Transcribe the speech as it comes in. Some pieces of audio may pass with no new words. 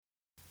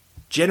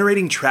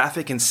Generating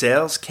traffic and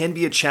sales can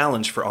be a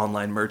challenge for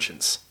online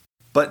merchants.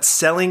 But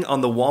selling on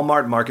the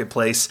Walmart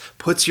Marketplace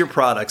puts your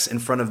products in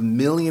front of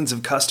millions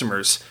of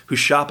customers who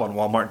shop on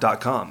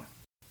Walmart.com.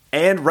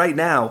 And right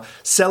now,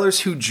 sellers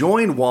who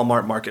join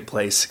Walmart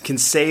Marketplace can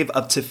save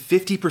up to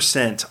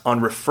 50% on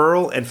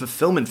referral and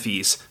fulfillment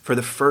fees for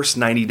the first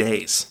 90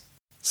 days.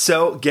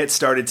 So get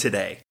started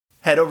today.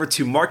 Head over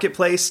to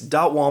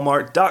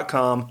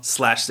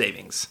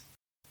marketplace.walmart.com/savings.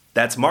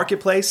 That's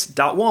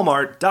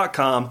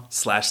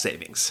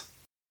marketplace.walmart.com/savings.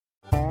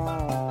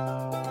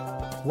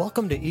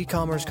 Welcome to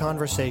E-Commerce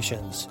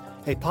Conversations,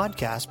 a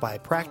podcast by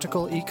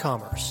Practical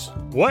E-Commerce.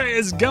 What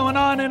is going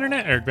on,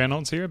 Internet? Eric Van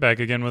Holtz here,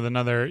 back again with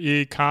another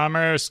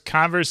E-Commerce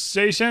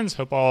Conversations.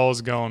 Hope all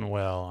is going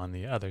well on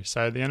the other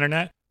side of the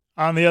Internet.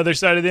 On the other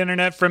side of the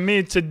Internet from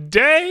me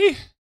today,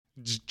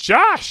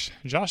 Josh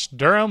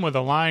Durham with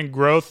Align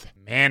Growth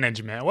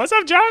Management. What's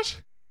up, Josh?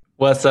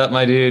 What's up,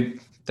 my dude?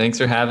 Thanks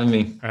for having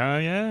me. Oh,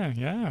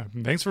 yeah.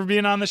 Thanks for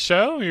being on the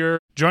show. You're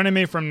joining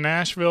me from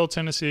Nashville,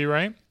 Tennessee,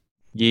 right?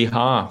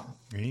 Yeehaw.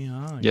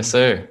 Yes,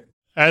 sir.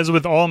 As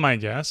with all my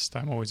guests,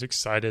 I'm always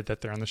excited that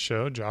they're on the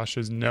show. Josh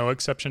is no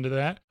exception to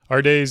that.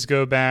 Our days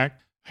go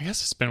back, I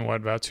guess it's been,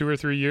 about 2 or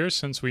 3 years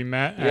since we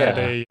met at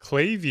a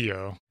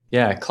Klaviyo.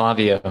 Yeah,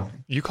 Klaviyo.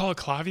 You call it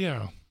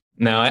Klaviyo?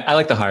 No, I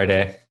like the hard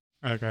A.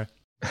 Okay.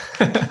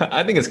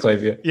 I think it's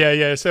Klaviyo.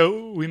 Yeah.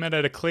 So we met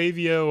at a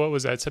Klaviyo. What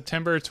was that?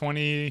 September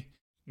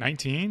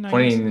 2019?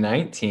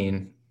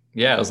 2019.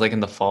 Yeah, it was like in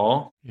the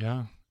fall.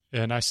 Yeah.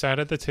 And I sat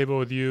at the table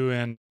with you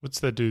and what's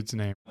the dude's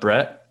name?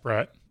 Brett.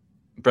 Brett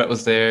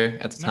was there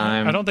at the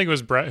time. I don't think it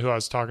was Brett who I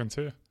was talking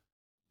to.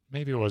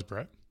 Maybe it was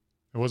Brett.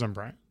 It wasn't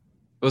Brett.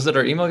 Was it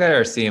our email guy or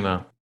our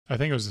CMO? I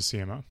think it was the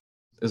CMO.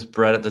 It was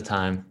Brett at the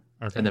time.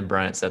 Okay. And then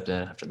Bryant stepped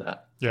in after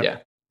that. Yeah,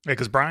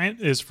 because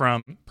Bryant is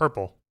from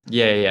Purple.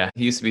 Yeah.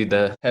 He used to be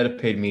the head of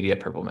paid media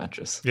at Purple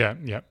Mattress. Yeah.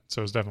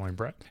 So it was definitely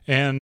Brett.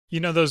 And,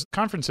 those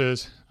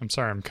conferences, I'm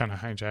sorry, I'm kind of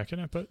hijacking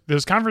it, but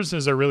those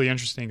conferences are really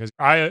interesting because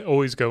I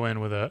always go in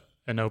with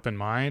an open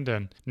mind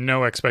and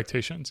no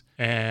expectations.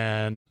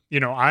 And,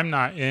 I'm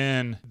not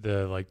in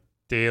the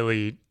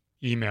daily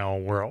email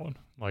world.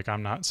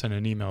 I'm not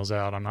sending emails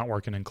out. I'm not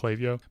working in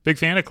Klaviyo. Big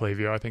fan of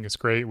Klaviyo. I think it's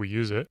great. We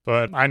use it.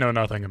 But I know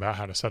nothing about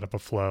how to set up a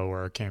flow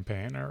or a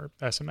campaign or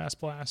SMS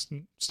blast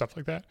and stuff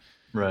like that.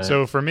 Right.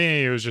 So for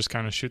me, it was just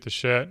kind of shoot the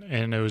shit.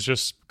 And it was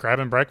just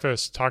grabbing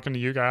breakfast, talking to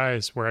you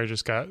guys where I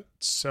just got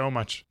so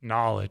much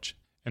knowledge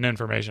and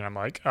information. I'm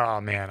like,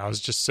 oh man, I was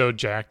just so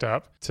jacked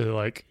up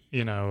to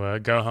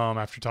go home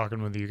after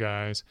talking with you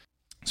guys.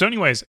 So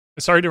anyways,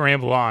 sorry to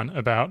ramble on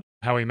about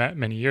how we met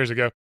many years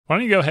ago. Why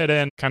don't you go ahead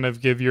and kind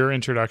of give your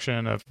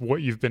introduction of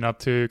what you've been up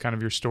to, kind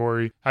of your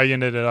story, how you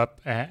ended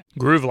up at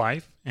Groove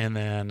Life, and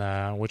then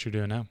what you're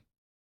doing now.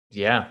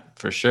 Yeah,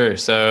 for sure.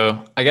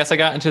 So I guess I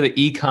got into the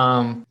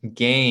e-com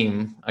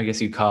game, I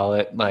guess you'd call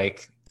it,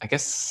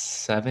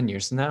 7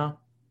 years now.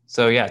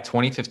 So yeah,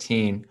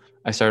 2015,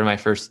 I started my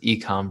first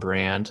e-com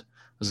brand. It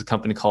was a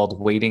company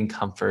called Weighting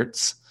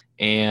Comforts,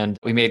 and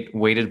we made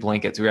weighted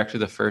blankets. We were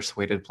actually the first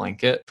weighted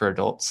blanket for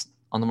adults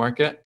on the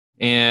market.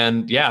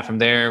 And yeah, from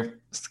there,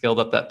 scaled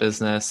up that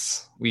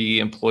business.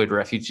 We employed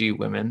refugee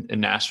women in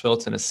Nashville,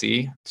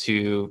 Tennessee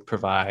to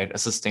provide a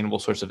sustainable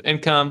source of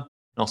income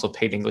and also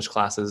paid English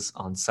classes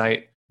on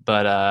site.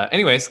 But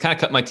anyways, kind of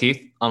cut my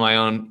teeth on my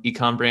own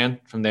ecom brand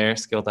from there,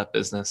 scaled that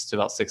business to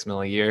about $6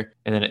 million a year.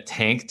 And then it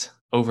tanked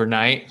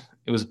overnight.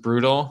 It was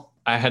brutal.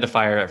 I had to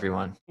fire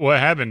everyone. What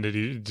happened?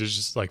 Did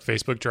just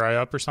Facebook dry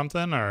up or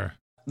something? Or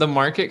the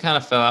market kind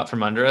of fell out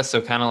from under us.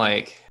 So kind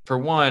of for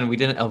one, we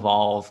didn't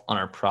evolve on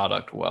our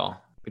product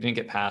well. We didn't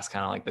get past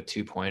kind of the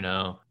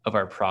 2.0 of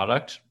our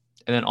product.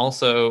 And then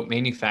also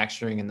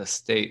manufacturing in the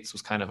States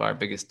was kind of our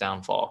biggest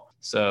downfall.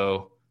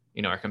 So,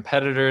 our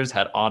competitors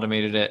had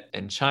automated it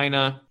in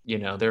China. They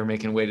were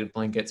making weighted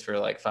blankets for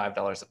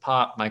 $5 a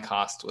pop. My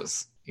cost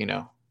was,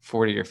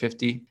 40 or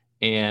 50.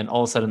 And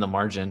all of a sudden the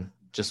margin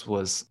just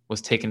was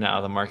taken out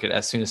of the market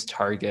as soon as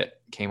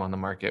Target came on the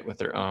market with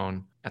their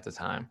own at the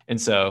time.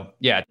 And so,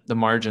 yeah, the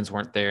margins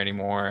weren't there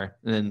anymore.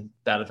 And then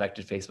that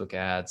affected Facebook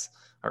ads.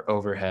 Our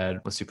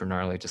overhead was super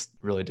gnarly. Just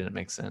really didn't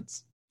make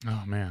sense.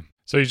 Oh, man.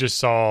 So you just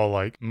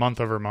saw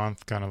month over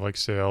month kind of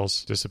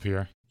sales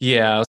disappear.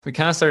 Yeah, we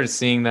kind of started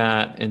seeing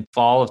that in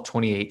fall of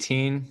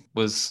 2018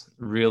 was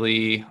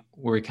really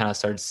where we kind of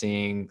started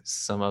seeing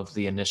some of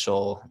the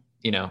initial,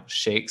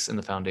 shakes in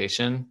the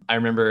foundation. I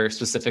remember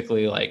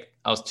specifically I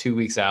was 2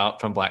 weeks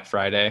out from Black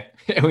Friday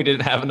and we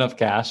didn't have enough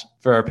cash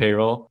for our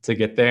payroll to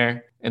get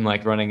there. And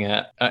running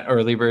an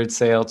early bird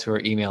sale to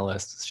our email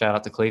list, shout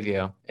out to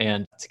Klaviyo,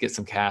 and to get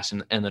some cash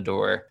in the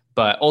door.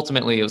 But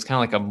ultimately, it was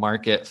kind of a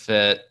market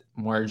fit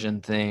margin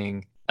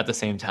thing at the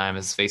same time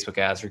as Facebook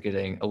ads were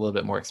getting a little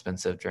bit more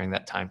expensive during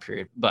that time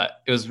period.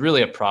 But it was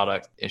really a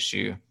product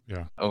issue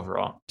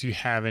overall. Do you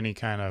have any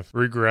kind of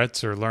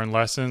regrets or learned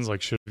lessons?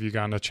 Should have you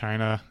gone to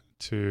China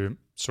to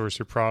source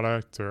your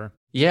product or?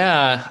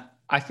 Yeah,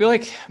 I feel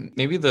like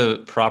maybe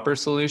the proper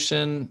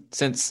solution,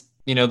 since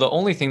the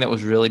only thing that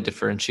was really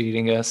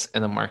differentiating us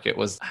in the market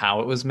was how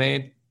it was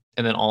made.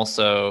 And then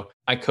also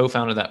I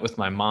co-founded that with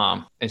my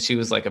mom, and she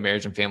was like a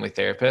marriage and family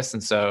therapist.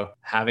 And so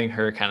having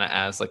her kind of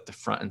as like the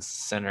front and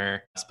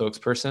center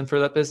spokesperson for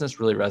that business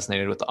really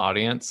resonated with the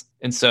audience.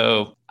 And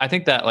so I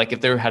think that like if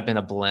there had been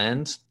a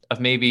blend of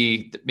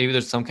maybe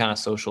there's some kind of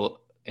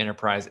social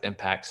enterprise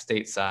impact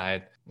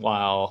stateside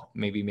while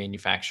maybe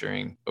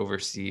manufacturing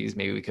overseas,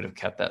 maybe we could have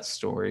kept that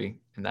story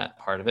and that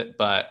part of it.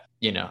 But,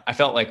 I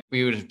felt like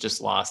we would have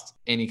just lost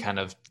any kind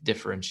of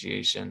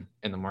differentiation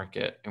in the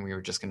market, and we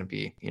were just going to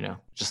be,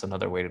 just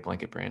another weighted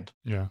blanket brand.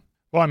 Yeah.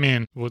 Well, I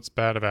mean, what's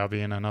bad about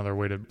being another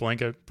weighted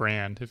blanket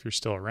brand if you're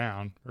still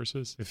around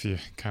versus if you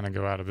kind of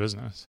go out of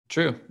business?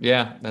 True.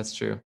 Yeah, that's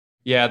true.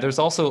 Yeah, there's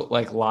also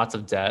like lots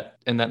of debt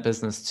in that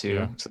business too.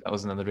 Yeah. So that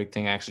was another big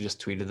thing. I actually just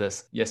tweeted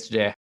this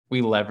yesterday.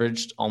 We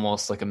leveraged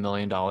almost like $1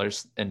 million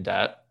in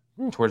debt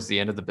towards the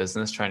end of the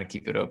business trying to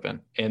keep it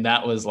open. And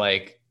that was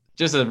like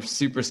just a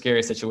super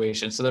scary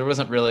situation. So there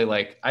wasn't really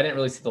like, I didn't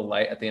really see the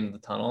light at the end of the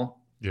tunnel.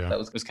 Yeah. That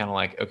was kind of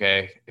like,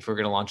 okay, if we're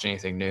going to launch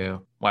anything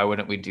new, why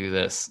wouldn't we do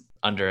this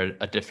under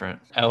a different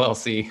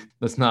LLC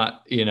that's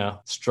not,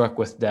 struck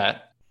with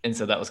debt? And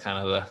so that was kind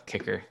of the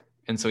kicker.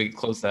 And so we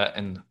closed that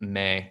in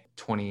May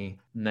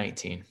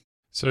 2019.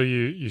 So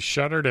you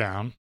shut her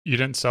down. You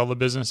didn't sell the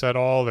business at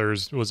all?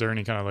 Was there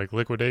any kind of like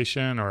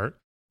liquidation or?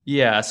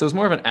 Yeah, so it was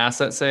more of an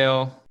asset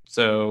sale.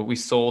 So we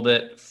sold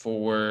it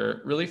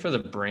for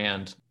the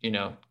brand, kind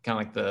of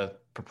like the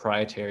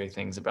proprietary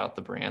things about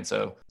the brand.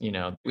 So,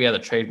 we had a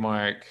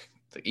trademark,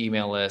 the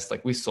email list,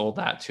 like we sold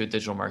that to a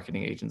digital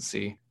marketing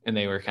agency and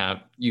they were kind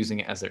of using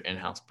it as their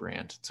in-house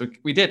brand. So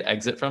we did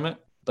exit from it,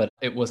 but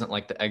it wasn't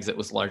like the exit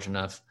was large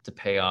enough to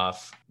pay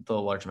off the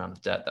large amount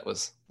of debt that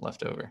was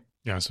left over.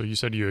 Yeah. So you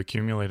said you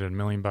accumulated $1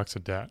 million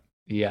of debt.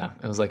 Yeah,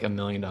 it was like $1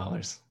 million.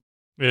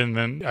 And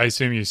then I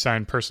assume you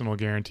signed personal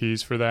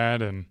guarantees for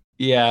that. And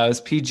yeah, it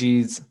was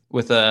PGs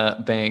with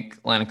a bank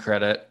line of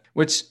credit,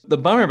 which the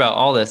bummer about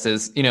all this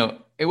is,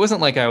 it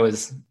wasn't like I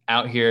was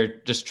out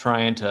here just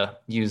trying to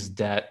use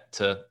debt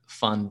to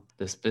fund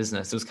this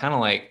business. It was kind of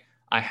like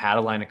I had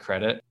a line of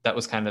credit that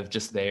was kind of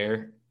just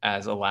there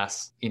as a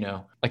last,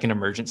 like an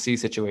emergency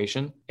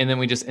situation. And then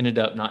we just ended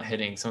up not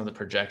hitting some of the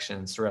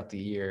projections throughout the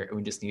year. And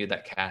we just needed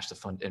that cash to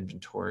fund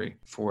inventory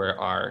for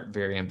our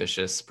very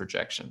ambitious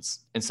projections.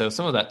 And so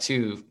some of that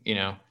too,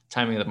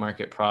 timing of the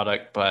market,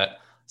 product, but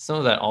some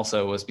of that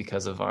also was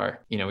because of our,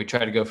 we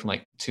tried to go from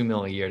like 2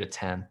 mil a year to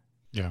 10.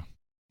 Yeah.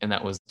 And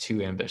that was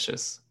too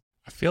ambitious.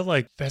 I feel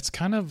like that's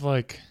kind of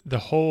like the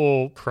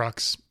whole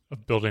crux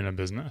of building a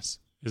business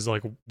is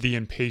like the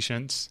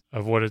impatience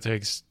of what it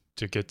takes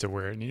to get to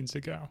where it needs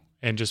to go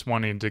and just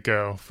wanting to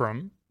go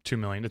from 2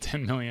 million to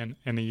 10 million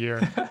in a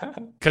year.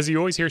 Because you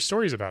always hear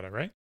stories about it,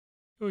 right?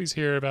 You always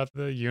hear about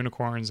the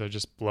unicorns that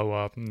just blow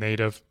up,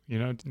 native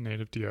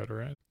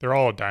deodorant. They're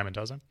all a dime a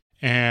dozen.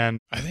 And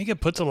I think it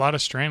puts a lot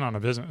of strain on a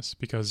business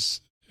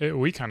because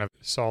we kind of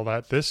saw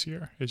that this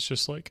year. It's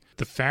just like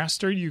the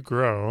faster you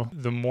grow,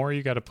 the more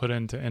you got to put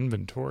into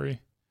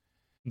inventory.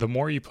 The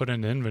more you put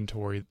into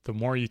inventory, the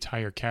more you tie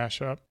your cash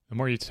up. The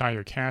more you tie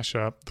your cash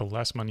up, the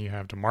less money you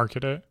have to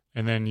market it.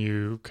 And then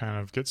you kind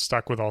of get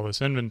stuck with all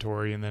this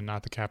inventory and then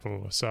not the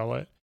capital to sell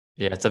it.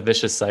 Yeah, it's a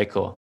vicious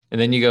cycle. And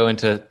then you go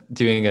into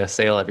doing a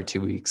sale every 2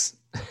 weeks.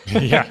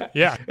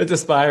 Yeah. It's a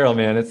spiral,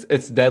 man.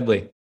 It's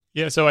deadly.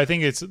 Yeah, so I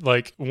think it's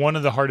like one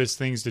of the hardest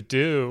things to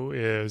do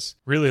is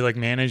really like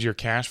manage your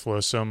cash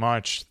flow so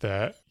much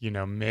that,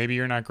 maybe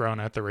you're not growing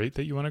at the rate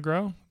that you want to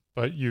grow,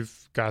 but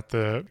you've got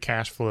the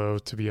cash flow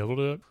to be able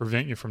to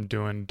prevent you from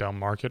doing dumb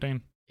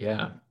marketing.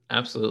 Yeah,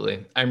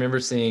 absolutely. I remember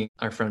seeing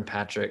our friend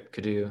Patrick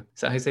Cadu.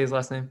 Is that how you say his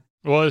last name?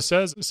 Well, it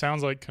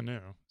sounds like Canoe.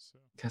 So.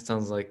 That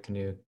sounds like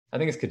Canoe. I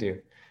think it's Cadu.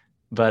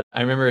 But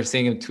I remember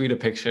seeing him tweet a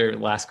picture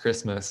last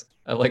Christmas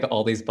of like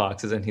all these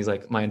boxes. And he's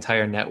like, my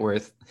entire net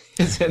worth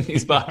is in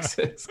these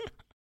boxes.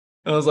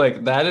 I was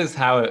like, that is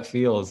how it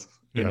feels,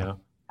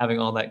 having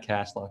all that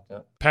cash locked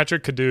up.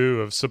 Patrick Cadu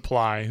of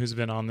Supply, who's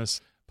been on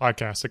this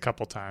podcast a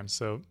couple times.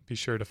 So be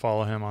sure to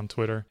follow him on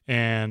Twitter.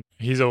 And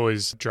he's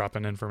always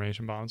dropping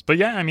information bombs. But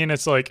yeah, I mean,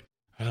 it's like,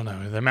 I don't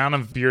know, the amount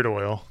of beard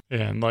oil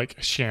and like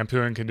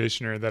shampoo and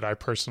conditioner that I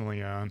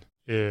personally own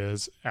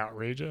is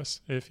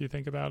outrageous if you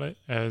think about it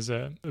as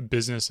a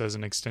business, as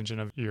an extension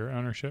of your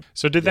ownership.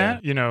 So did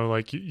that,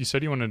 like you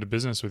said you wanted a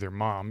business with your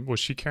mom. Was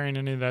she carrying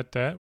any of that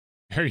debt?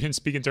 Are you in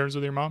speaking terms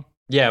with your mom?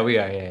 Yeah, we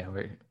are. Yeah,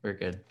 we're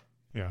good.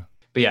 Yeah.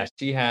 But yeah,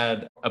 she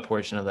had a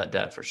portion of that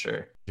debt for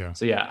sure. Yeah.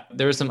 So yeah,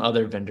 there were some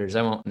other vendors.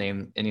 I won't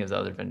name any of the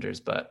other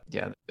vendors, but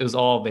yeah, it was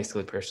all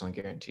basically personally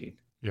guaranteed.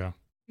 Yeah.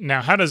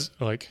 Now, how do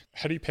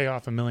you pay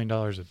off $1 million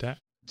of debt?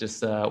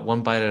 Just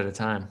one bite at a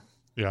time.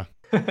 Yeah.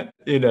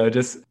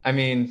 I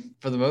mean,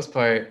 for the most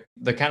part,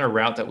 the kind of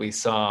route that we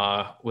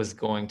saw was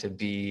going to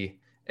be,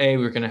 we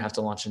were going to have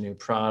to launch a new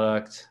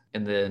product.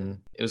 And then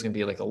it was going to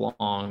be like a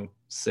long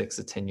 6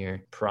 to 10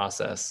 year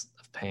process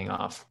of paying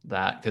off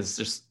that, because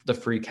just the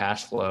free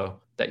cash flow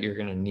that you're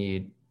going to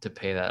need to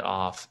pay that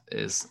off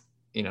is,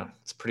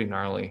 it's pretty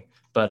gnarly.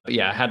 But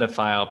yeah, I had to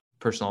file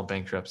personal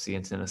bankruptcy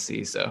in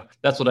Tennessee. So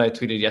that's what I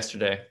tweeted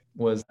yesterday.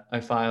 was I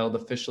filed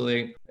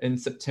officially in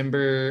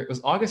September. It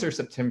was August or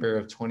September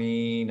of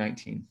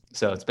 2019.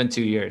 So it's been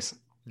 2 years,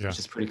 which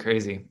is pretty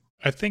crazy.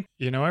 I think,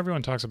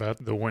 everyone talks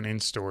about the winning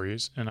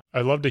stories, and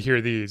I love to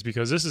hear these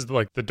because this is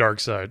like the dark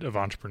side of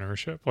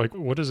entrepreneurship. Like,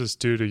 what does this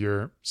do to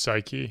your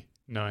psyche,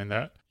 knowing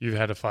that you've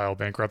had to file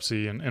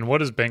bankruptcy? And what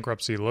does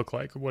bankruptcy look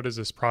like? What does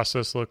this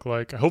process look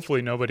like?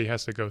 Hopefully nobody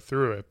has to go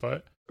through it,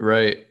 but...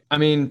 Right. I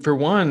mean, for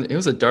one, it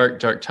was a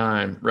dark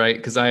time, right?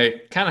 Because I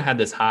kind of had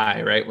this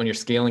high, right? When you're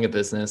scaling a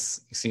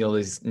business, you see all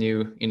these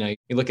new, you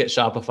look at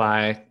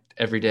Shopify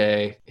every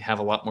day, you have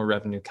a lot more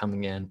revenue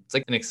coming in. It's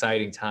like an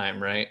exciting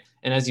time, right?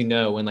 And as you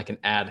know, when like an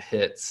ad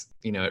hits,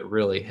 it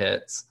really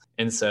hits.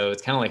 And so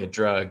it's kind of like a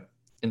drug.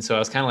 And so I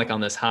was kind of like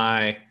on this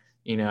high,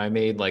 I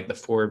made like the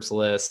Forbes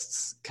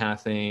lists kind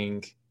of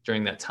thing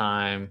during that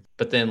time.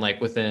 But then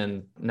like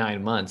within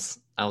 9 months,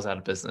 I was out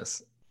of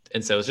business.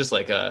 And so it's just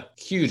like a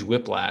huge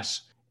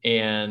whiplash.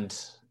 And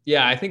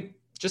yeah, I think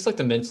just like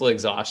the mental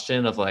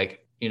exhaustion of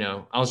like,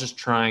 I was just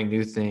trying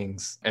new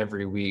things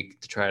every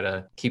week to try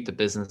to keep the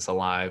business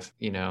alive,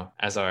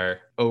 as our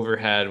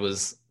overhead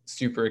was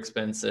super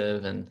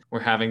expensive and we're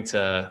having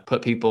to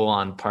put people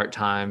on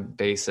part-time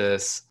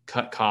basis,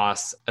 cut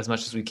costs as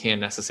much as we can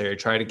necessary,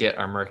 try to get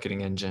our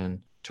marketing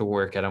engine to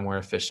work at a more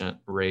efficient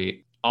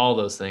rate, all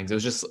those things. It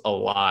was just a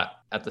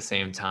lot at the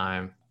same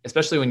time,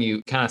 especially when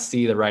you kind of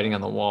see the writing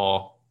on the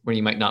wall when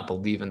you might not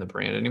believe in the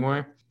brand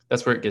anymore.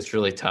 That's where it gets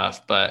really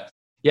tough. But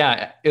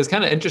yeah, it was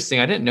kind of interesting.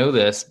 I didn't know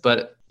this,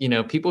 but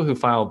people who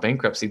file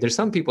bankruptcy, there's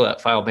some people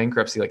that file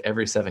bankruptcy like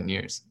every 7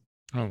 years.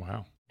 Oh,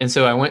 wow. And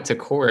so I went to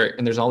court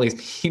and there's all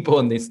these people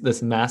in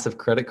this massive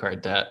credit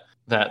card debt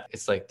that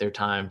it's like their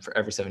time for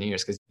every 7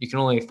 years because you can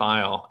only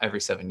file every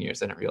 7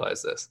 years. I didn't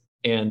realize this.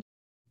 And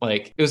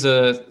like, it was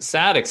a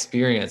sad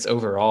experience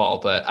overall,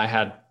 but I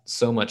had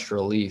so much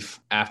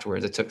relief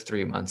afterwards. It took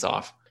 3 months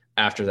off.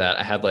 After that,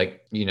 I had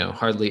like,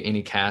 hardly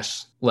any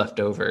cash left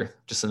over,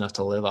 just enough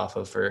to live off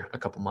of for a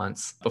couple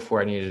months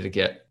before I needed to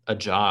get a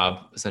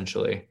job,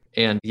 essentially.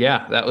 And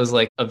yeah, that was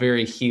like a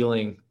very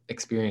healing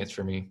experience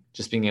for me,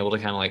 just being able to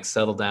kind of like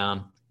settle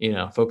down,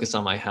 focus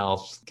on my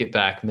health, get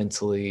back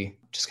mentally,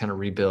 just kind of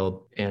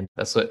rebuild. And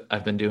that's what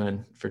I've been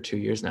doing for 2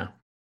 years now.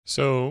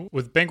 So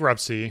with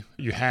bankruptcy,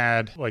 you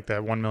had like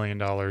that $1 million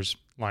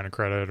line of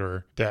credit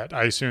or debt.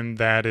 I assume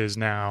that is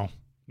now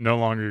no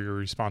longer your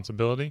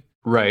responsibility.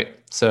 Right.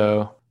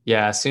 So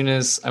yeah, as soon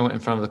as I went in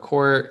front of the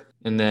court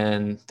and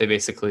then they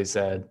basically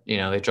said,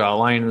 they draw a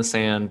line in the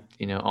sand,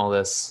 all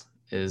this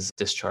is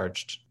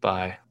discharged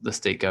by the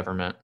state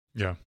government.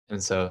 Yeah.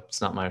 And so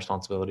it's not my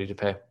responsibility to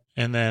pay.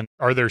 And then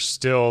are there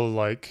still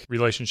like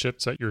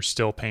relationships that you're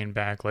still paying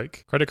back,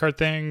 like credit card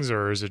things,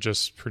 or is it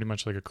just pretty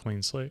much like a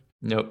clean slate?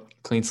 Nope.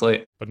 Clean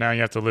slate. But now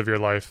you have to live your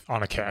life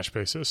on a cash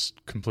basis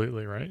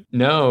completely, right?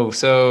 No.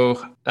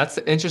 So that's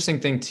the interesting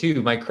thing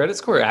too. My credit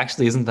score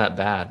actually isn't that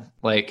bad.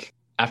 Like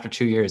after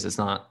 2 years, it's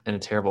not in a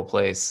terrible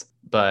place,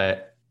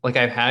 but like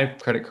I've had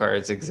credit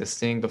cards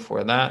existing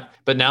before that,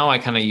 but now I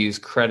kind of use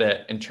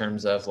credit in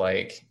terms of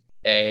like,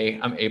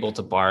 I'm able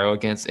to borrow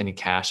against any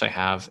cash I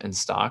have in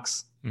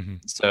stocks. Mm-hmm.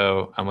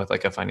 So I'm with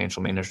like a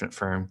financial management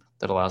firm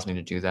that allows me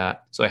to do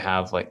that. So I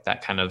have like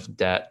that kind of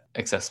debt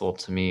accessible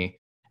to me.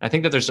 I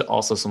think that there's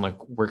also some like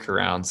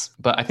workarounds,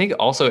 but I think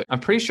also I'm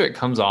pretty sure it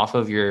comes off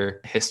of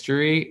your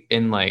history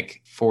in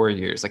like 4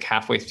 years, like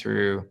halfway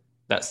through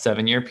that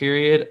 7-year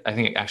period. I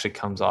think it actually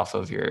comes off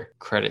of your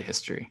credit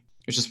history,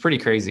 which is pretty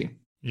crazy.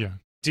 Yeah.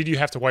 Did you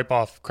have to wipe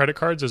off credit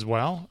cards as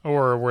well?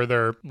 Or were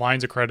there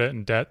lines of credit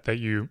and debt that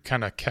you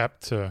kind of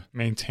kept to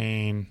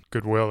maintain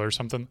goodwill or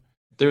something?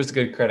 There was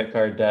good credit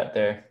card debt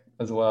there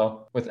as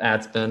well with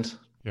ad spend.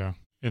 Yeah.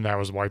 And that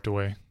was wiped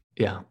away.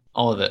 Yeah.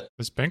 All of it.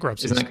 This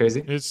bankruptcy. Isn't that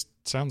crazy? It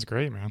sounds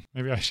great, man.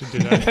 Maybe I should do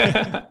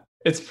that.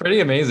 It's pretty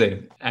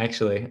amazing,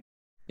 actually.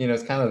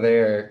 It's kind of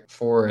there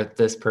for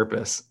this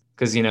purpose.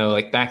 Because,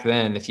 like back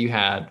then, if you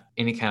had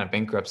any kind of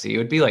bankruptcy, it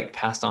would be like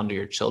passed on to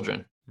your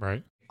children.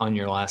 Right. On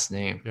your last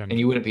name. Yeah. And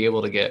you wouldn't be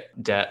able to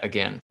get debt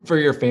again for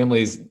your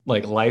family's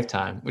like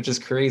lifetime, which is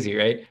crazy,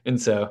 right? And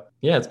so,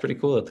 yeah, it's pretty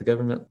cool that the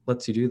government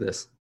lets you do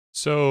this.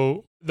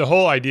 So the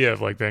whole idea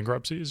of like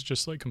bankruptcy is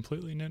just like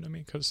completely new to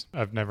me because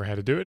I've never had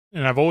to do it.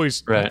 And I've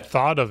always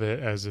thought of it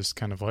as this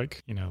kind of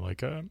like,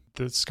 like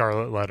the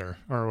scarlet letter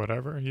or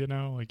whatever,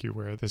 like you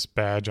wear this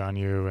badge on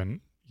you and,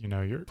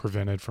 you're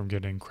prevented from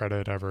getting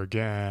credit ever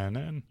again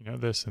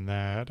and, this and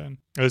that. And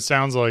it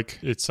sounds like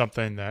it's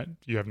something that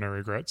you have no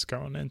regrets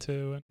going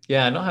into.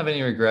 Yeah, I don't have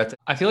any regrets.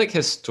 I feel like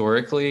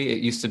historically it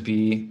used to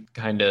be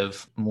kind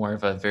of more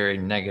of a very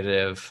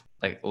negative,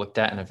 like looked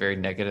at in a very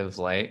negative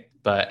light.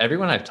 But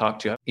everyone I've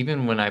talked to,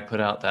 even when I put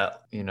out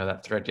that,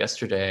 that thread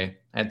yesterday,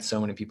 I had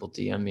so many people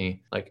DM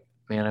me like,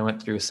 man, I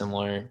went through a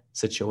similar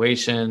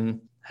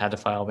situation, had to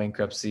file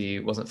bankruptcy,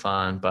 wasn't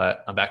fun,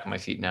 but I'm back on my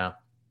feet now.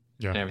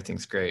 Yeah. And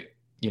everything's great.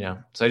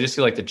 So I just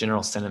feel like the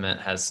general sentiment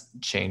has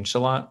changed a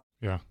lot.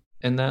 Yeah.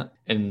 In that.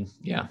 And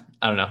yeah,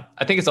 I don't know.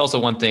 I think it's also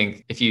one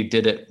thing if you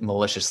did it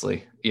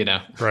maliciously,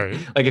 Right.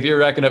 Like if you're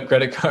racking up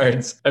credit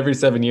cards every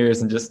 7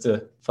 years and just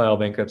to file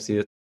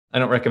bankruptcy, I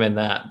don't recommend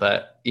that.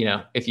 But,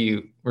 if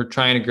you were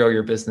trying to grow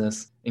your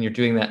business and you're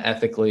doing that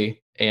ethically,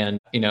 and,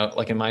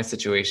 like in my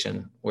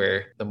situation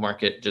where the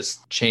market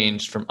just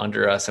changed from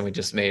under us and we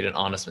just made an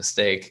honest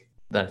mistake,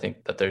 then I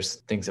think that there's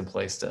things in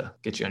place to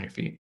get you on your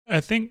feet. I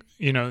think,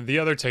 the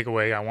other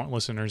takeaway I want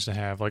listeners to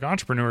have, like,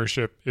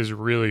 entrepreneurship is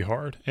really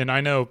hard. And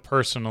I know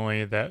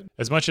personally that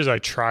as much as I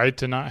tried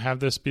to not have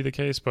this be the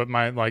case, but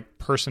my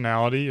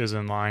personality is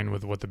in line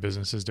with what the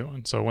business is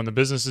doing. So when the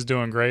business is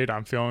doing great,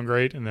 I'm feeling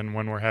great. And then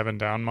when we're having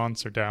down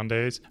months or down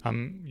days,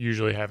 I'm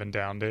usually having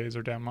down days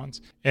or down months.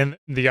 And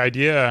the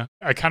idea,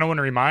 I kind of want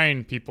to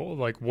remind people,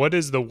 what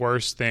is the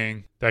worst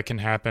thing that can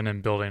happen in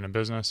building a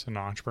business and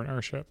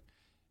entrepreneurship?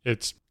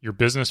 It's your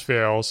business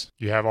fails,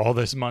 you have all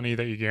this money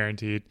that you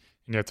guaranteed,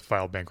 and you have to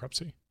file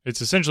bankruptcy.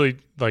 It's essentially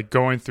like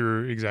going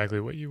through exactly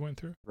what you went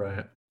through.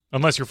 Right.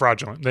 Unless you're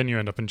fraudulent, then you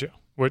end up in jail,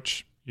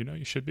 which,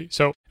 you should be.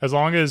 So as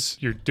long as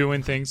you're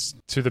doing things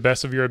to the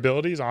best of your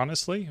abilities,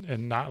 honestly,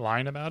 and not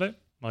lying about it,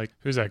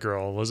 who's that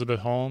girl?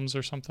 Elizabeth Holmes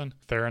or something?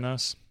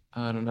 Theranos?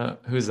 I don't know.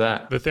 Who's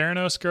that? The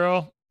Theranos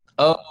girl?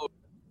 Oh,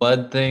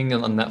 blood thing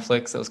on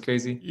Netflix. That was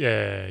crazy.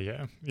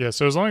 Yeah.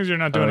 So as long as you're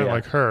not doing it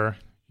like her,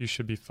 you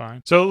should be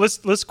fine. So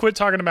let's quit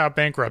talking about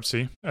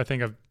bankruptcy. I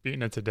think I've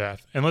beaten it to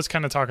death. And let's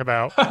kind of talk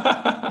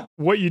about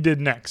what you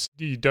did next.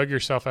 You dug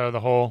yourself out of the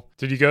hole.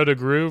 Did you go to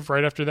Groove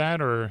right after that,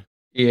 or?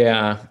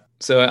 Yeah.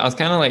 So I was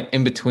kind of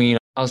in between.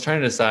 I was trying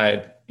to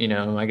decide,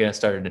 am I going to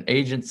start an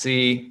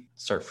agency,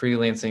 start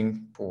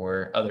freelancing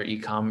for other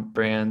e-com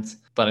brands?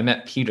 But I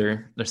met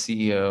Peter, the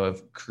CEO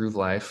of Groove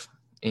Life.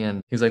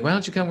 And he was like, why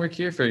don't you come work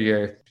here for a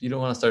year? You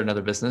don't want to start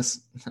another business?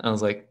 I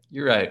was like,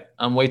 you're right.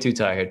 I'm way too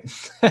tired.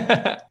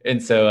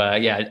 And so,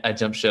 I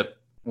jumped ship,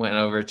 went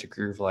over to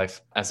Groove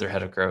Life as their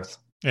head of growth.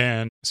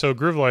 And so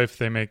Groove Life,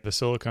 they make the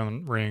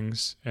silicone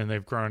rings, and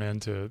they've grown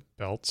into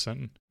belts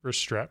and wrist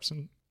straps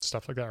and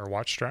stuff like that, or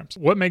watch straps.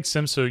 What makes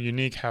them so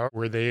unique? How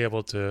were they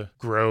able to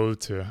grow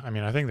to,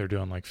 I think they're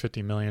doing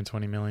 50 million,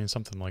 20 million,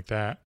 something like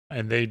that.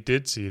 And they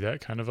did see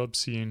that kind of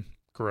obscene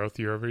growth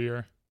year over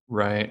year.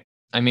 Right.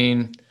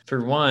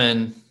 For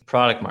one,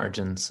 product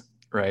margins,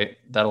 right?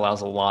 That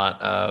allows a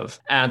lot of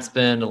ad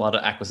spend, a lot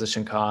of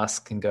acquisition costs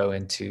can go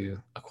into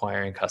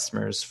acquiring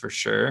customers for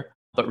sure.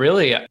 But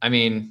really,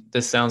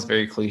 this sounds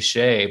very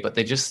cliche, but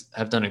they just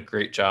have done a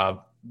great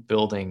job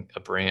building a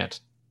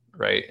brand,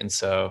 right? And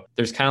so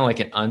there's kind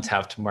of an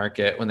untapped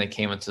market when they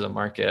came into the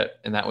market.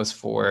 And that was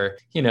for,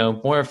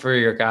 more for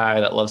your guy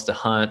that loves to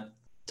hunt,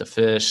 to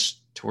fish,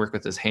 to work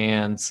with his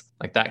hands,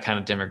 that kind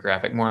of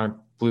demographic, more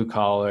blue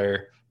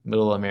collar,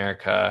 middle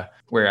America,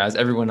 whereas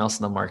everyone else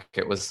in the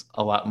market was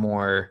a lot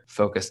more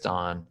focused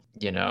on,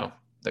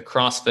 the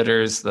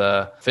CrossFitters,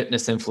 the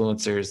fitness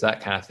influencers,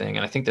 that kind of thing.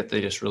 And I think that they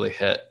just really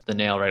hit the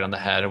nail right on the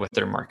head with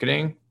their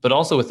marketing, but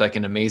also with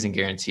an amazing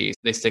guarantee.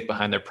 They stick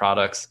behind their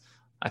products.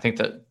 I think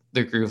that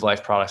their Groove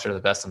Life products are the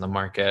best on the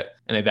market,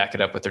 and they back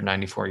it up with their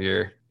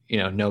 94-year,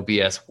 no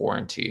BS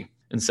warranty.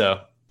 And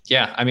so,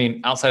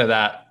 outside of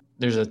that,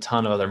 there's a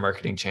ton of other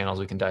marketing channels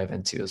we can dive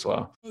into as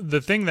well. The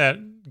thing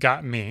that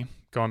got me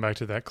going back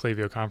to that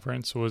Klaviyo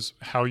conference was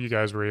how you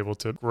guys were able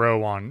to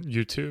grow on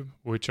YouTube,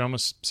 which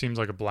almost seems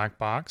like a black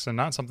box and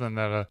not something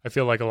that I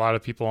feel like a lot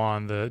of people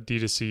on the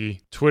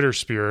D2C Twitter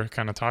sphere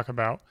kind of talk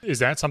about. Is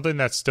that something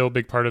that's still a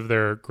big part of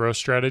their growth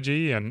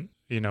strategy? And,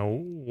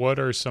 what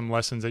are some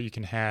lessons that you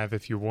can have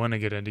if you want to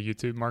get into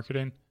YouTube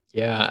marketing?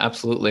 Yeah,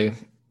 absolutely.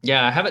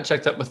 Yeah, I haven't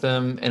checked up with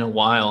them in a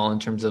while in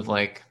terms of the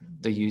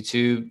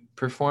YouTube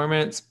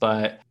performance,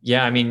 but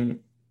yeah,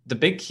 the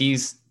big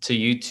keys to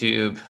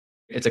YouTube,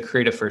 it's a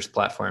creative first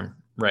platform,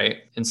 right?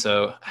 And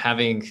so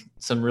having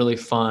some really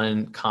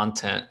fun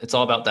content, it's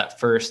all about that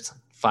first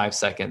 5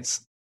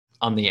 seconds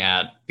on the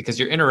ad, because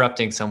you're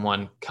interrupting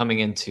someone coming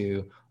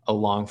into a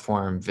long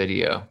form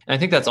video. And I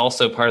think that's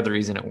also part of the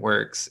reason it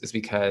works, is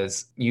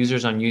because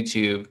users on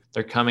YouTube,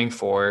 they're coming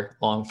for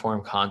long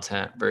form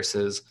content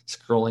versus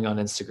scrolling on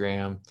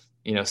Instagram,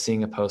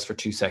 seeing a post for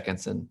 2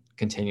 seconds and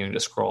continuing to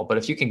scroll. But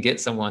if you can get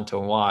someone to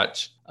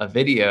watch a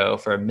video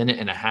for a minute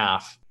and a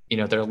half,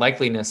 their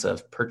likeliness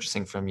of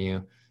purchasing from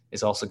you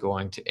is also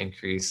going to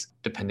increase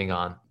depending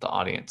on the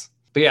audience.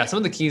 But yeah, some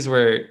of the keys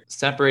were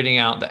separating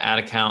out the ad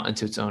account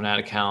into its own ad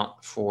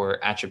account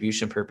for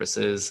attribution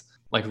purposes,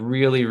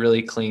 really,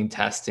 really clean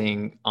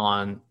testing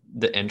on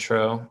the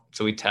intro.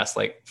 So we test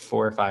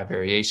 4 or 5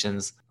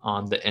 variations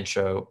on the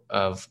intro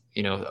of,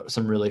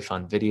 some really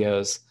fun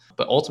videos,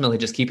 but ultimately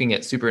just keeping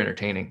it super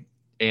entertaining.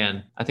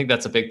 And I think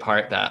that's a big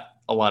part that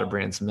a lot of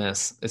brands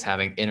miss, is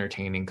having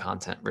entertaining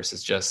content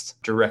versus just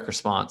direct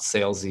response,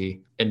 salesy,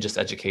 and just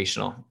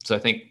educational. So I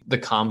think the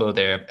combo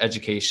there of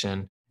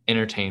education,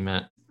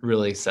 entertainment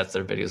really sets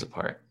their videos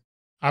apart.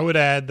 I would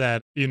add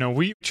that,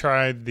 we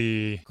tried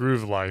the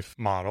Groove Life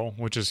model,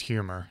 which is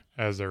humor,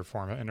 as their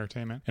form of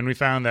entertainment. And we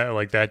found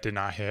that that did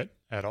not hit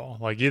at all.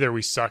 Either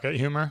we suck at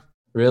humor.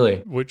 Really?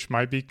 Which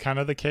might be kind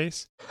of the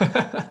case.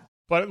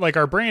 But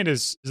our brand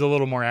is a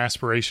little more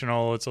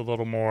aspirational. It's a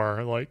little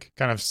more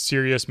kind of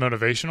serious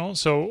motivational.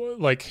 So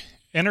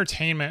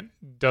entertainment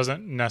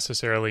doesn't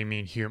necessarily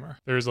mean humor.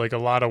 There's like a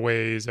lot of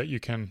ways that you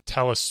can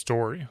tell a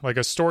story. Like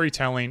a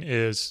storytelling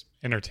is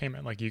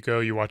entertainment. Like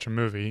you watch a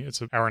movie,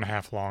 it's an hour and a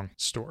half long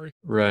story.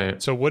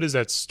 Right. So what is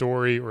that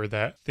story or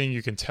that thing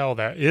you can tell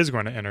that is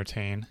going to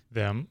entertain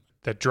them,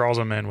 that draws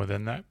them in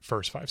within that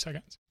first 5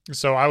 seconds?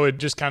 So I would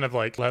just kind of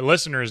like let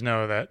listeners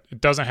know that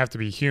it doesn't have to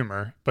be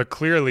humor, but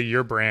clearly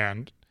your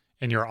brand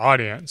and your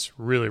audience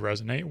really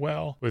resonate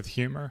well with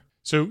humor.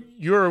 So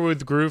you were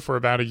with Groove for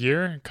about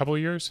a couple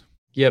of years?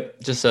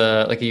 Yep. Just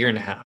like a year and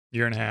a half.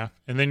 Year and a half.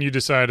 And then you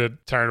decided,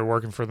 tired of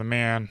working for the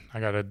man,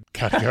 gotta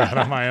go out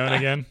on my own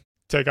again,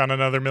 take on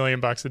another $1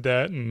 million of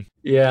debt. And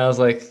yeah, I was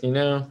like,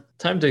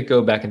 time to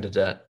go back into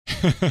debt.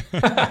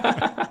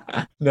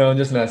 No, I'm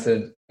just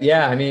messing.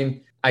 Yeah, I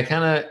mean, I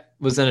kind of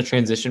was in a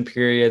transition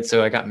period.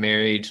 So I got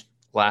married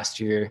last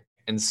year.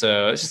 And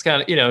so it's just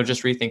kind of,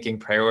 just rethinking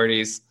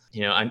priorities.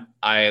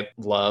 I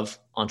love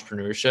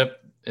entrepreneurship.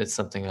 It's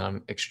something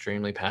I'm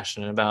extremely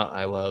passionate about.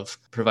 I love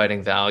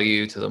providing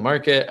value to the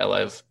market. I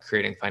love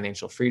creating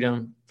financial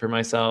freedom for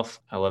myself.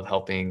 I love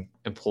helping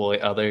employ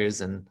others.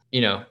 And,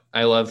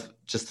 I love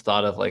just the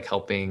thought of like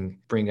helping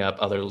bring up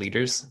other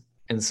leaders.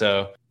 And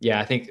so,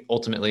 yeah, I think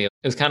ultimately it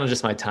was kind of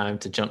just my time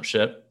to jump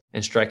ship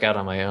and strike out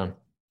on my own.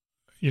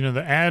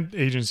 The ad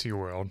agency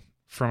world,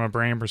 from a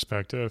brand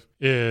perspective,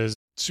 is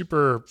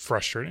super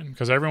frustrating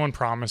because everyone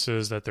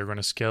promises that they're going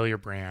to scale your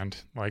brand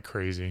like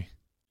crazy,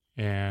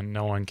 and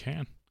no one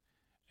can.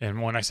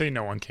 And when I say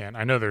no one can,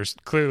 I know there's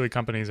clearly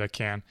companies that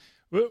can.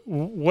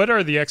 What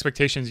are the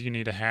expectations you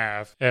need to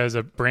have as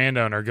a brand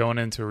owner going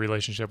into a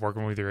relationship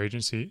working with your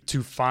agency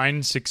to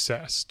find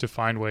success, to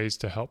find ways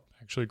to help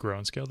actually grow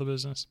and scale the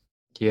business?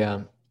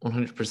 Yeah,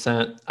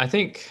 100%. I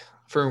think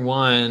for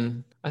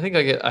one, like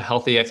a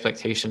healthy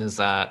expectation is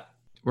that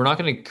we're not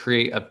going to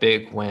create a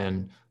big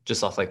win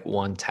just off like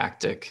one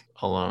tactic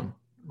alone,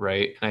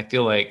 right? And I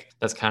feel like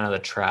that's kind of the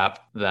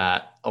trap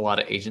that a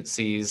lot of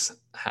agencies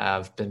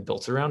have been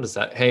built around, is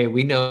that, hey,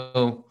 we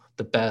know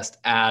the best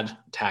ad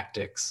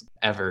tactics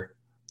ever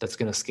that's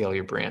going to scale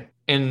your brand.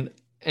 And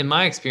in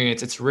my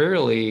experience, it's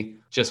rarely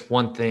just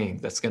one thing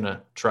that's going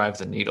to drive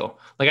the needle.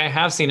 Like I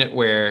have seen it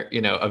where,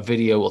 a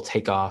video will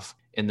take off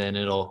and then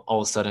it'll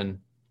all of a sudden,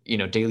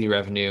 daily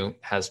revenue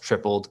has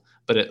tripled,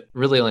 but it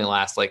really only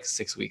lasts like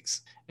 6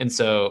 weeks. And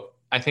so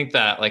I think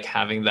that like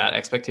having that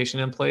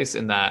expectation in place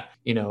and that,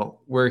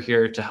 we're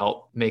here to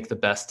help make the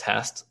best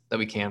test that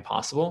we can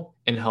possible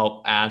and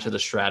help add to the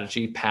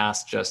strategy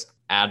past just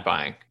ad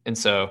buying. And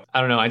so I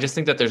don't know, I just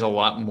think that there's a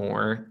lot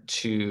more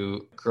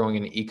to growing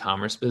an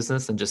e-commerce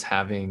business than just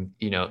having,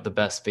 the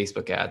best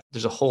Facebook ad.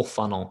 There's a whole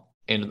funnel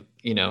and,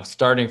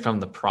 starting from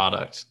the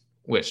product,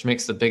 which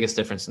makes the biggest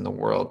difference in the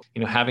world.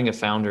 Having a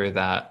founder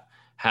that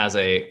has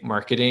a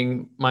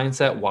marketing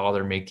mindset while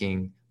they're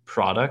making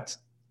product,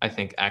 I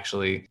think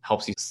actually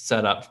helps you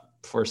set up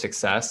for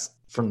success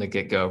from the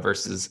get-go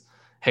versus,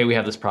 hey, we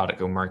have this product,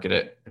 go market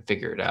it and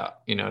figure it out.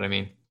 You know what I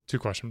mean? 2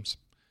 questions.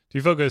 Do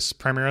you focus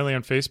primarily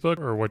on Facebook,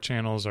 or what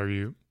channels are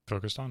you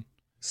focused on?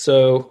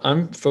 So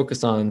I'm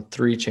focused on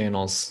 3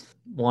 channels,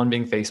 1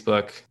 being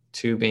Facebook,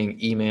 2 being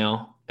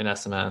email and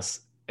SMS,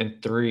 and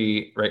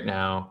 3 right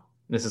now,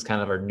 this is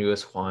kind of our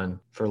newest one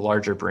for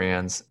larger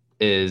brands,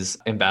 is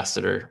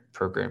ambassador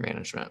program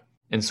management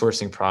and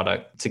sourcing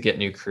product to get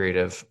new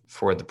creative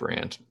for the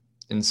brand.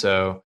 And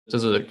so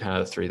those are kind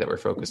of the 3 that we're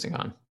focusing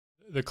on.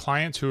 The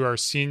clients who are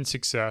seeing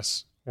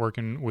success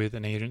working with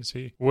an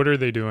agency, what are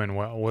they doing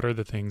well? What are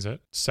the things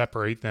that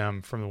separate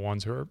them from the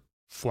ones who are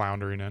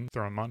floundering and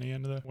throwing money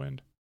into the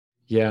wind?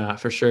 Yeah,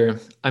 for sure.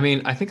 I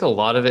mean, I think a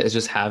lot of it is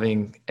just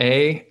having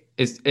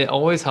it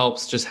always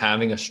helps just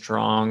having a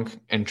strong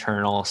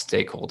internal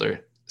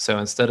stakeholder. So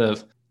instead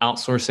of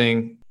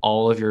outsourcing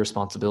all of your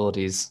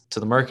responsibilities to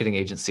the marketing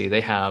agency,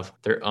 they have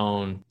their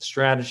own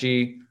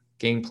strategy,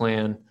 game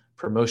plan,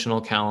 promotional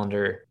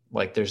calendar.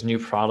 Like there's new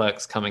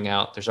products coming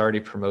out, there's already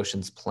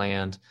promotions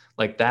planned.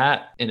 Like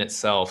that in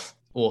itself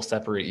will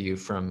separate you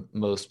from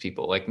most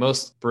people. Like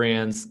most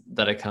brands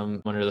that I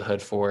come under the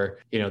hood for,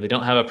 they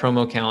don't have a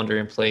promo calendar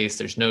in place.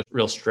 There's no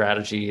real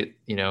strategy.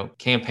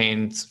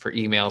 Campaigns for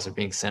emails are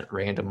being sent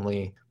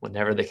randomly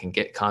whenever they can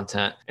get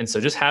content. And so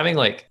just having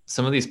like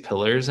some of these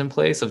pillars in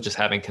place of just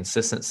having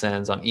consistent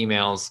sends on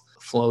emails,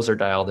 flows are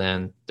dialed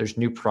in, there's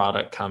new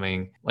product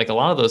coming. Like a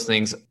lot of those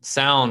things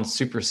sound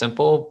super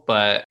simple,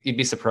 but you'd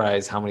be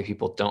surprised how many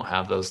people don't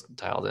have those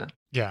dialed in.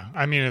 Yeah.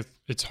 I mean,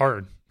 it's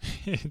hard.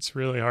 It's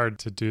really hard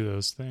to do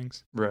those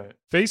things. Right.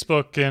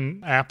 Facebook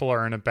and Apple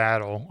are in a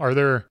battle. Are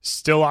there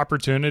still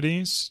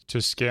opportunities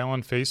to scale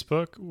on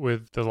Facebook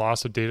with the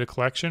loss of data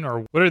collection?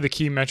 Or what are the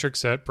key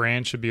metrics that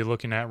brands should be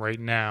looking at right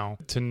now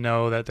to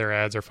know that their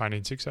ads are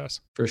finding success?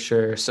 For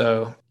sure.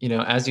 So,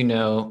 as you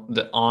know,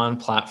 the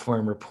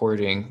on-platform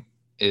reporting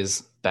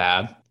is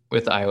bad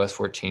with the iOS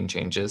 14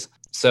 changes.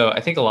 So I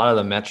think a lot of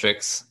the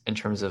metrics in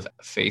terms of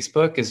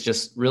Facebook is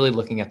just really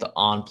looking at the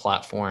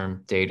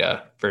on-platform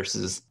data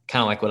versus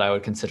kind of like what I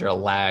would consider a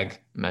lag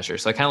measure.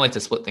 So I kind of like to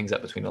split things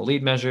up between a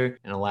lead measure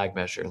and a lag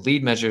measure.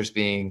 Lead measures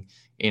being,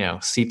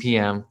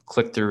 CPM,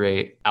 click-through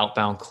rate,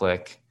 outbound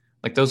click,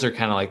 Like those are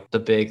kind of like the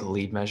big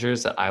lead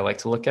measures that I like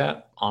to look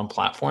at on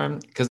platform,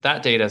 because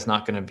that data is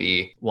not going to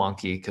be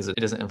wonky because it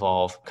doesn't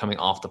involve coming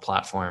off the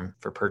platform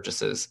for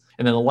purchases.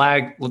 And then the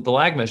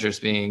lag measures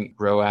being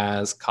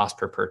ROAS, cost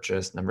per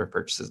purchase, number of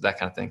purchases, that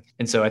kind of thing.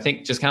 And so I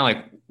think just kind of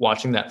like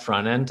watching that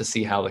front end to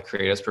see how the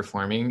creative is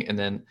performing, and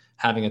then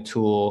having a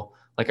tool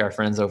like our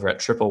friends over at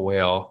Triple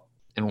Whale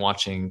and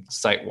watching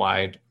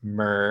site-wide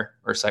MER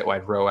or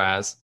site-wide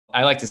ROAS.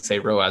 I like to say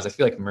ROAS. I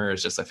feel like MER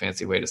is just a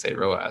fancy way to say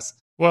ROAS.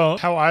 Well,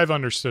 how I've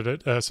understood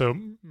it, so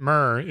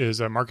MER is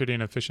a marketing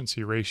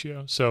efficiency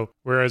ratio. So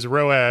whereas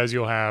ROAS,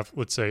 you'll have,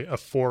 let's say, a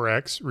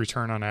 4x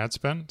return on ad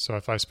spend. So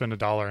if I spend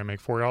 $1, I make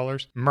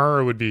 $4.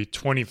 MER would be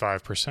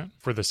 25%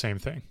 for the same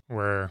thing,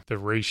 where the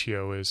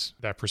ratio is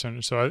that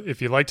percentage. So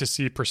if you like to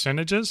see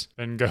percentages,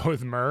 then go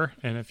with MER.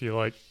 And if you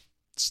like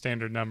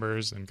standard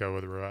numbers, then go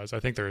with ROAS. I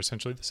think they're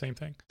essentially the same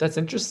thing. That's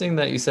interesting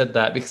that you said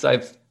that, because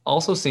I've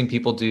also seen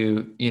people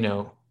do,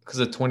 because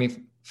a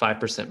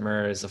 25%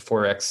 MER is a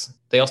 4x.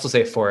 They also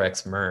say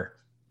 4x MER.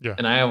 Yeah.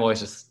 And I have always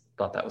just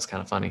thought that was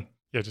kind of funny.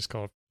 Yeah, just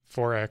call it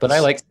 4x. But I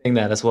like saying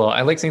that as well.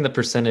 I like saying the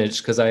percentage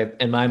because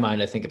in my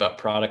mind, I think about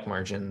product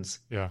margins.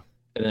 Yeah.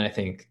 And then I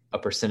think a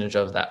percentage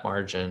of that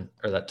margin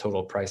or that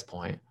total price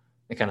point.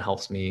 It kind of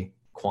helps me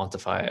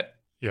quantify it.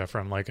 Yeah,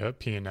 from like a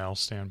P&L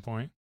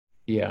standpoint.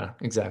 Yeah,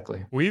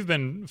 exactly. We've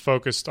been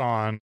focused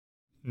on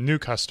new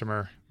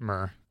customer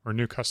MER, or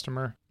new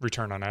customer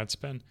return on ad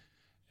spend,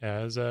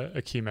 as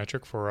a key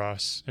metric for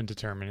us in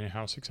determining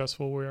how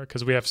successful we are,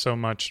 because we have so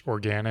much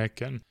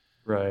organic, and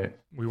right,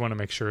 we want to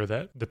make sure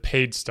that the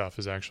paid stuff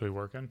is actually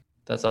working.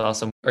 That's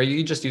awesome. Are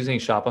you just using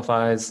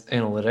Shopify's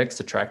analytics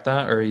to track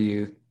that, or are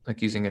you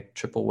like using a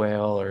Triple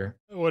Whale, or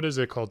what is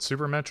it called?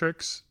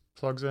 Supermetrics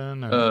plugs in.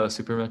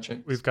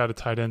 Supermetrics. We've got it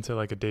tied into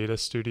like a data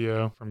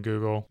studio from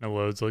Google. It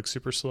loads like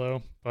super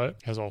slow, but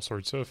has all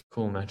sorts of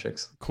cool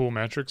metrics.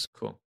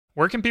 Cool.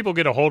 Where can people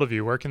get a hold of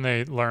you? Where can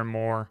they learn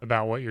more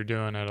about what you're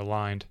doing at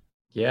Aligned?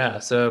 Yeah,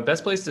 so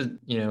best place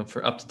to,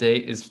 for up to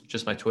date is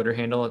just my Twitter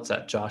handle. It's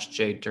at Josh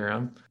J.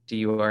 Durham,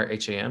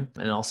 Durham.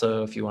 And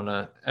also, if you want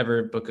to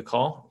ever book a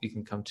call, you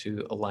can come to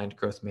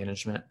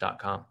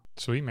alignedgrowthmanagement.com.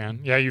 Sweet, man.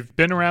 Yeah, you've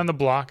been around the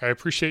block. I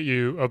appreciate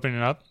you opening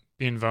up,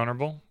 being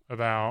vulnerable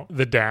about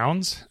the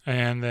downs.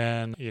 And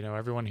then,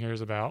 everyone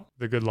hears about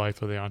the good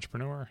life of the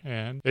entrepreneur.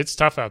 And it's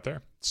tough out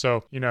there.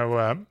 So,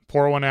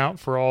 pour one out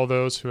for all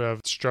those who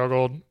have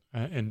struggled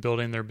in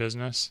building their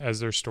business, as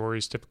their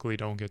stories typically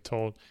don't get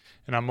told.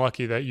 And I'm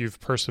lucky that you've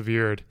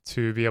persevered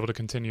to be able to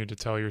continue to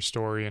tell your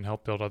story and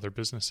help build other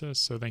businesses.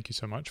 So thank you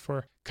so much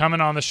for coming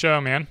on the show,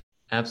 man.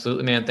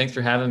 Absolutely, man. Thanks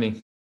for having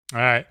me.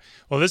 All right.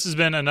 Well, this has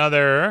been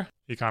another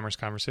E-commerce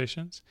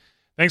Conversations.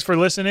 Thanks for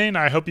listening.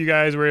 I hope you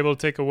guys were able to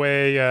take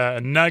away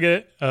a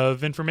nugget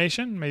of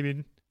information,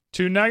 maybe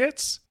 2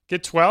 nuggets.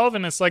 Get 12,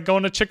 and it's like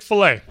going to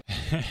Chick-fil-A.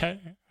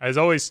 As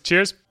always,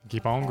 cheers.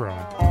 Keep on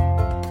growing.